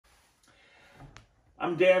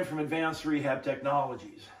I'm Dan from Advanced Rehab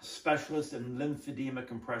Technologies, specialist in lymphedema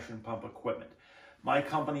compression pump equipment. My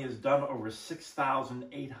company has done over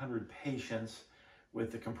 6,800 patients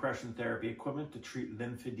with the compression therapy equipment to treat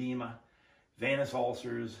lymphedema, venous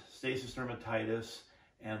ulcers, stasis dermatitis,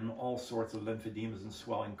 and all sorts of lymphedemas and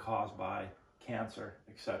swelling caused by cancer,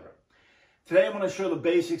 etc. Today I'm going to show the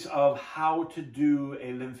basics of how to do a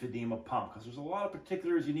lymphedema pump, because there's a lot of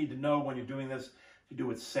particulars you need to know when you're doing this to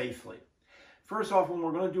do it safely. First off, when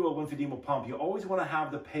we're going to do a lymphedema pump, you always want to have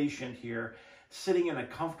the patient here sitting in a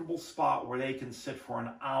comfortable spot where they can sit for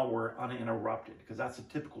an hour uninterrupted, because that's a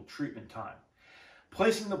typical treatment time.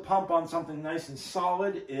 Placing the pump on something nice and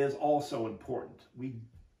solid is also important. We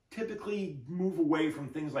typically move away from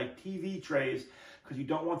things like TV trays because you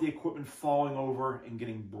don't want the equipment falling over and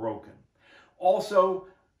getting broken. Also,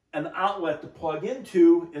 an outlet to plug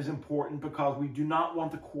into is important because we do not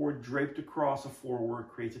want the cord draped across the floor where it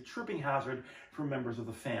creates a tripping hazard for members of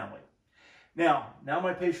the family. Now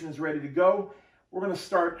my patient is ready to go. We're going to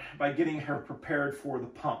start by getting her prepared for the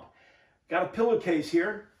pump. Got a pillowcase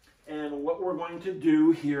here, and what we're going to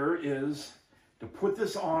do here is to put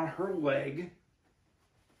this on her leg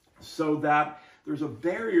so that there's a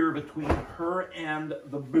barrier between her and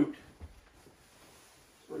the boot.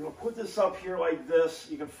 We're going to put this up here like this.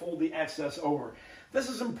 You can fold the excess over. This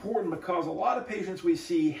is important because a lot of patients we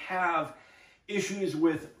see have issues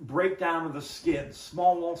with breakdown of the skin,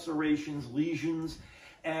 small ulcerations, lesions,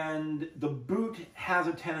 and the boot has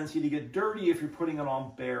a tendency to get dirty if you're putting it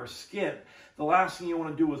on bare skin. The last thing you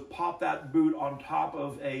want to do is pop that boot on top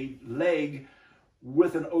of a leg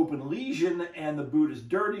with an open lesion and the boot is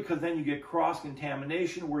dirty, because then you get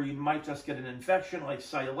cross-contamination where you might just get an infection like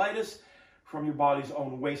cellulitis from your body's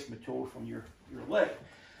own waste material from your leg.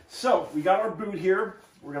 So we got our boot here.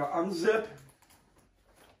 We're going to unzip.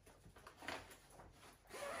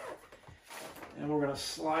 And we're going to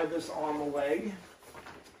slide this on the leg.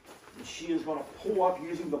 And she is going to pull up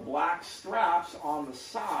using the black straps on the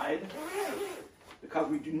side,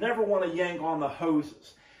 because we do never want to yank on the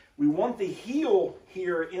hoses. We want the heel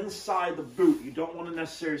here inside the boot. You don't want to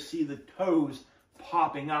necessarily see the toes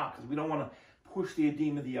popping out because we don't want to push the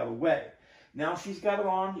edema the other way. Now she's got it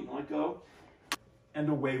on, you can let go, and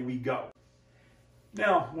away we go.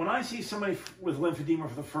 Now, when I see somebody with lymphedema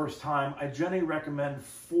for the first time, I generally recommend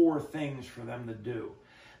 4 things for them to do.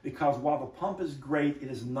 Because while the pump is great,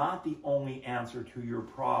 it is not the only answer to your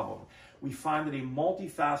problem. We find that a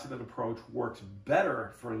multifaceted approach works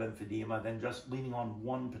better for lymphedema than just leaning on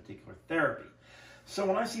one particular therapy. So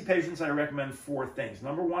when I see patients, I recommend 4 things.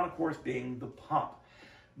 Number 1, of course, being the pump.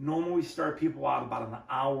 Normally we start people out about an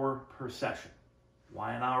hour per session.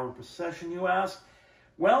 Why an hour per session, you ask?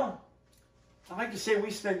 Well, I like to say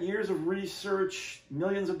we spent years of research,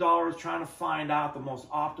 millions of dollars trying to find out the most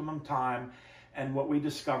optimum time, and what we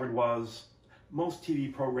discovered was most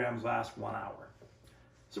TV programs last 1 hour.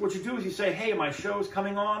 So what you do is you say, hey, my show's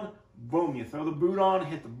coming on, boom, you throw the boot on,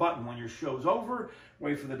 hit the button when your show's over,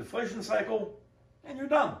 wait for the deflation cycle, and you're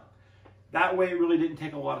done. That way it really didn't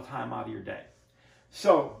take a lot of time out of your day.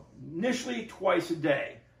 So initially twice a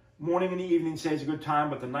day. Morning and evening stays a good time,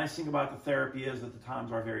 but the nice thing about the therapy is that the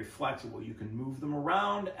times are very flexible. You can move them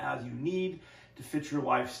around as you need to fit your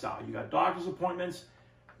lifestyle. You got doctor's appointments,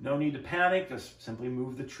 no need to panic, just simply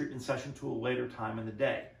move the treatment session to a later time in the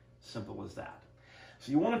day. Simple as that.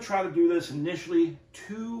 So you want to try to do this initially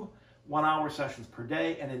 2 one-hour sessions per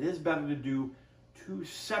day, and it is better to do 2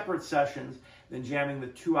 separate sessions than jamming the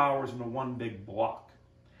 2 hours into one big block.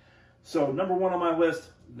 So number 1 on my list,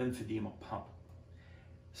 lymphedema pump.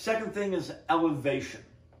 Second thing is elevation.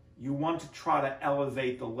 You want to try to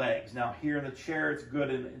elevate the legs. Now here in the chair, it's good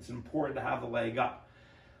and it's important to have the leg up.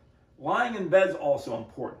 Lying in bed is also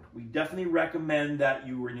important. We definitely recommend that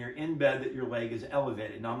when you're in bed, that your leg is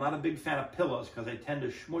elevated. Now I'm not a big fan of pillows because they tend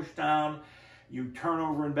to smush down. You turn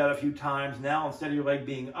over in bed a few times. Now instead of your leg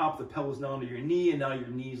being up, the pillow's now under your knee, and now your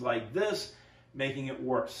knee's like this, making it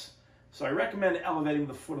worse. So I recommend elevating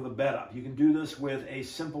the foot of the bed up. You can do this with a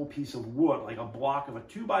simple piece of wood, like a block of a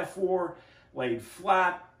 2x4 laid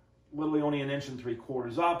flat, literally only 1 3/4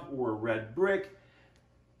 inches up, or a red brick.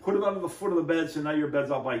 Put it under the foot of the bed, so now your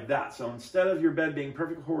bed's up like that. So instead of your bed being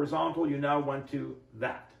perfectly horizontal, you now went to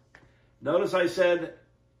that. Notice I said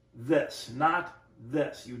this, not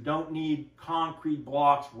this. You don't need concrete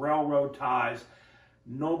blocks, railroad ties.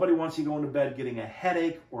 Nobody wants you going to bed getting a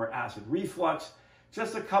headache or acid reflux.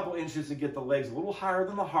 Just a couple inches to get the legs a little higher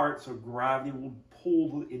than the heart, so gravity will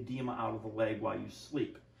pull the edema out of the leg while you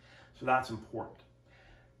sleep. So that's important.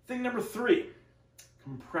 Thing number 3,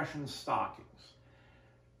 compression stockings.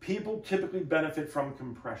 People typically benefit from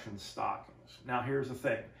compression stockings. Now here's the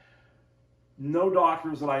thing. No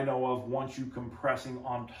doctors that I know of want you compressing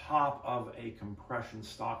on top of a compression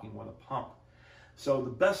stocking with a pump. So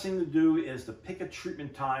the best thing to do is to pick a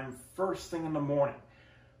treatment time first thing in the morning.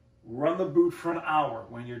 Run the boot for an hour.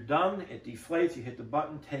 When you're done, it deflates, you hit the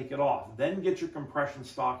button, take it off. Then get your compression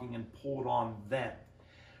stocking and pull it on then.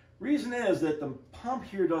 Reason is that the pump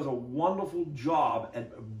here does a wonderful job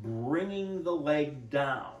at bringing the leg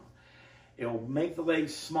down. It'll make the leg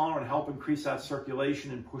smaller and help increase that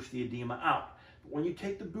circulation and push the edema out. But when you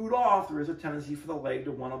take the boot off, there is a tendency for the leg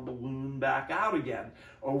to want to balloon back out again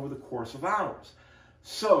over the course of hours.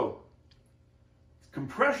 So,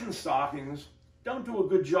 compression stockings don't do a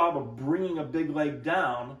good job of bringing a big leg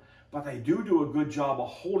down, but they do a good job of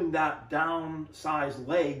holding that downsized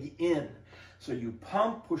leg in. So you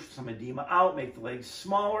pump, push some edema out, make the leg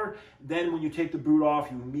smaller. Then when you take the boot off,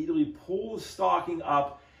 you immediately pull the stocking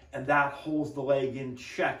up, and that holds the leg in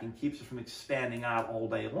check and keeps it from expanding out all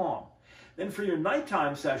day long. Then for your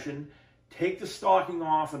nighttime session, take the stocking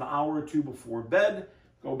off an hour or two before bed,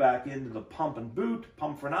 go back into the pump and boot,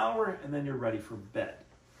 pump for an hour, and then you're ready for bed.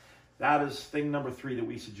 That is thing number 3 that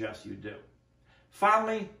we suggest you do.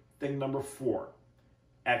 Finally, thing number 4,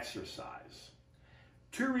 exercise.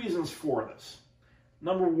 2 reasons for this.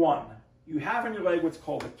 Number 1, you have in your leg what's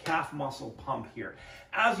called a calf muscle pump here.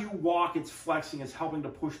 As you walk, it's flexing, it's helping to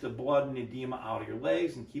push the blood and edema out of your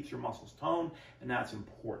legs and keeps your muscles toned, and that's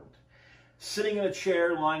important. Sitting in a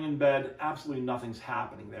chair, lying in bed, absolutely nothing's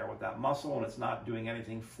happening there with that muscle, and it's not doing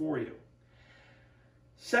anything for you.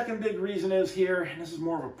 Second big reason is here, and this is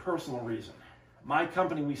more of a personal reason. My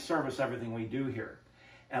company, we service everything we do here.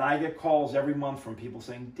 And I get calls every month from people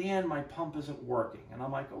saying, Dan, my pump isn't working. And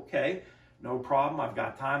I'm like, okay, no problem. I've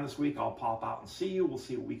got time this week. I'll pop out and see you. We'll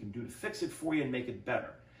see what we can do to fix it for you and make it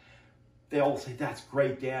better. They all say, that's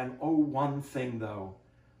great, Dan. Oh, one thing though,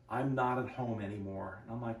 I'm not at home anymore.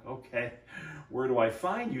 And I'm like, okay, where do I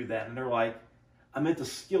find you then? And they're like, I'm at the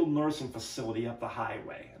skilled nursing facility up the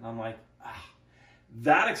highway. And I'm like, ah.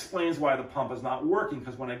 That explains why the pump is not working,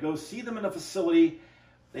 because when I go see them in the facility,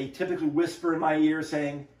 they typically whisper in my ear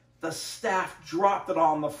saying, the staff dropped it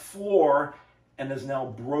on the floor and has now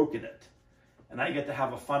broken it. And I get to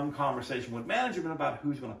have a fun conversation with management about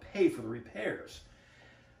who's going to pay for the repairs.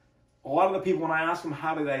 A lot of the people, when I ask them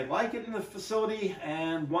how do they like it in the facility,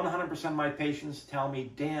 and 100% of my patients tell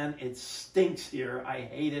me, Dan, it stinks here. I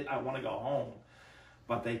hate it. I want to go home.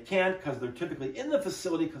 But they can't because they're typically in the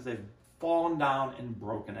facility because they've fallen down and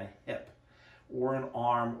broken a hip or an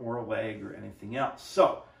arm or a leg or anything else.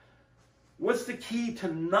 So what's the key to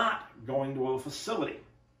not going to a facility?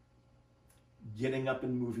 Getting up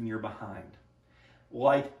and moving your behind.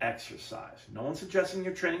 Light exercise. No one's suggesting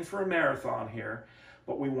you're training for a marathon here,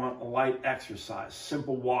 but we want light exercise,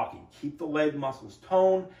 simple walking. Keep the leg muscles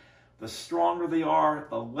toned. The stronger they are,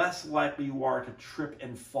 the less likely you are to trip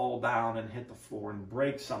and fall down and hit the floor and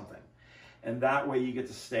break something. And that way you get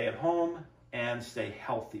to stay at home and stay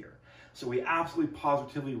healthier. So we absolutely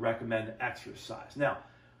positively recommend exercise. Now,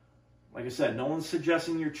 like I said, no one's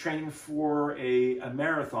suggesting you're training for a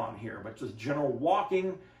marathon here, but just general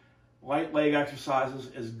walking, light leg exercises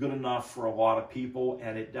is good enough for a lot of people,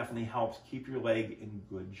 and it definitely helps keep your leg in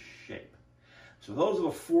good shape. So those are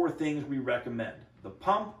the 4 things we recommend: the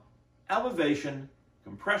pump, elevation,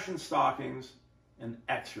 compression stockings, and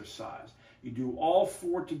exercise. You do all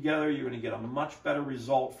 4 together, you're going to get a much better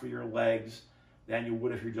result for your legs than you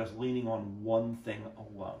would if you're just leaning on one thing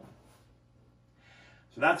alone.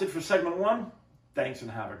 So that's it for segment 1. Thanks and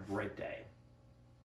have a great day.